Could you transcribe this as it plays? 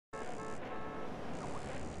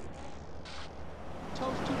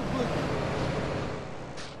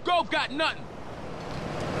Grove got nothing.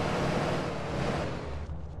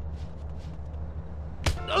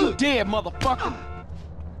 You dead, motherfucker.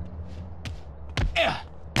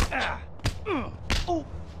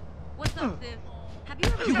 What's up, sis? Have you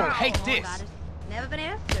ever You heard won't hate all this. about it? Never been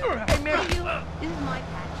asked to. Hey, man. This is my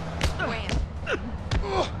patch. Grant.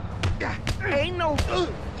 Ain't no...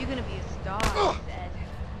 You're gonna be a star, he said.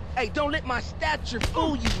 Hey, don't let my stature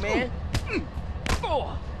fool you, man.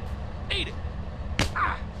 Eat it.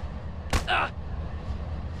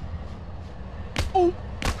 Ooh.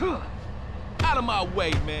 Out of my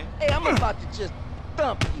way, man. Hey, I'm about to just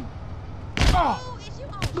thump you. Oh, is you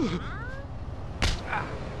on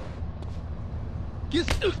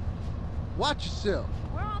Watch yourself.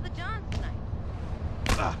 Where are all the Johns tonight?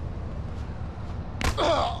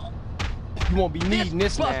 You won't be needing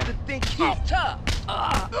this now. Buster think he's tough.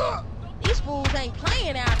 These fools ain't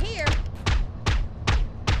playing out here.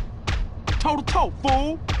 Toe to toe,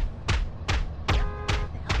 fool.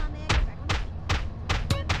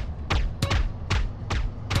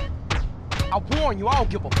 I warn you, I don't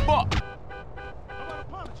give a fuck. How about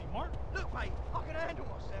apology, Mark? Look, mate, I can handle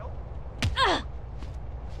myself.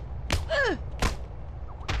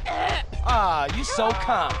 Ah, you so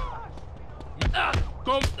kind.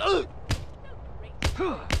 Go.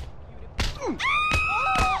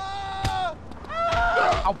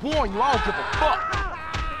 I warn you, I don't give a fuck.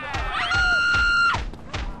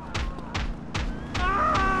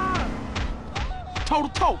 Toe to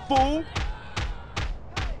toe, fool.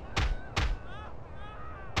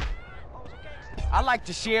 I like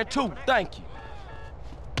to share too, thank you.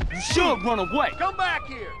 You should run away. Come back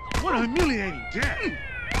here. What a humiliating death.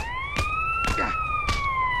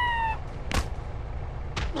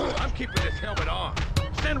 I'm keeping this helmet on.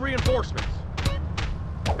 Send reinforcements.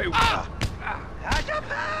 Hey,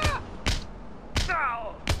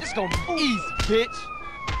 It's gonna be easy, bitch.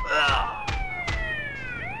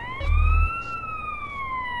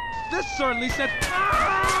 This certainly said.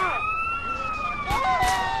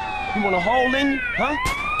 You want a hole in you, huh?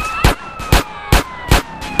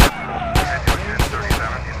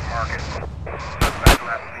 1037 in market. Suspect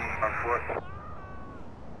last seen on foot.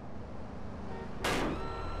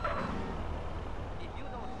 If you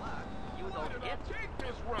don't lie, you don't get to. take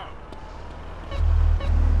this route.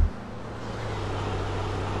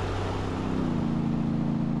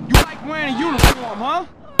 You like wearing a uniform, huh?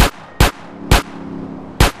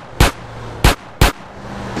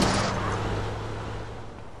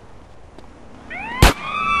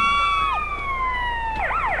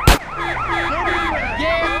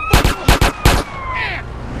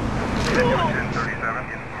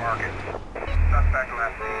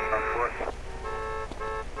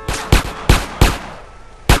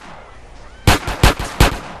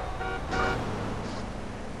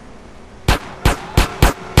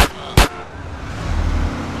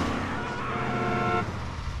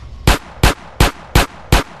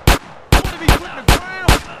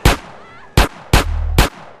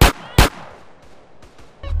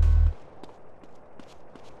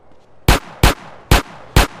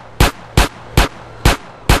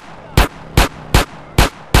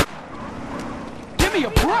 Give me a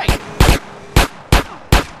break!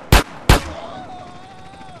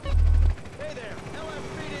 Hey there,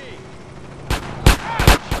 LFPD.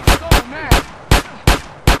 Go now!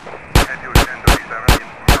 Head to 1037 in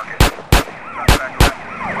market. Suspect last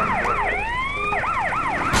seen on foot.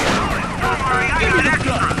 Give me the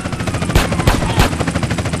gun!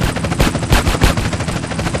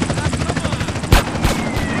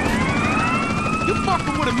 You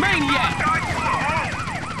fucking with a maniac!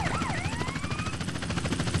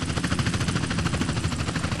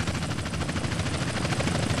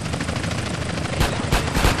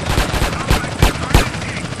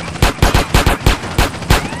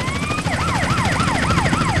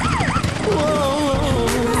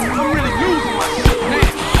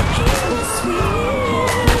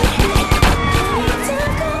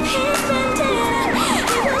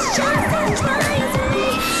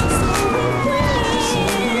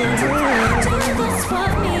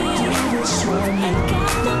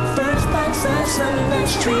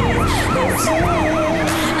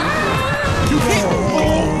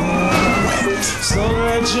 So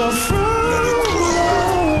let your friend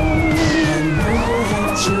know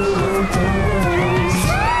that you want the worst.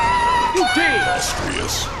 You did!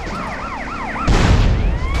 Illustrious.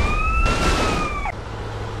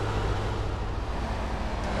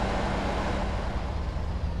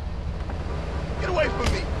 Get away from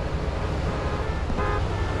me.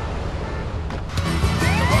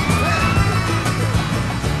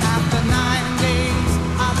 After 9 days,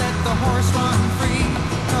 I let the horse run free,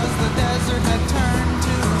 'cause the desert had turned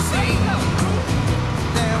to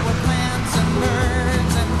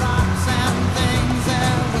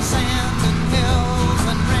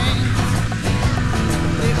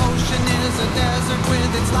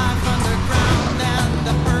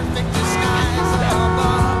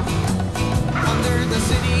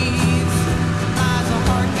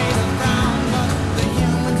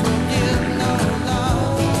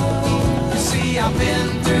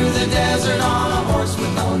been through the desert on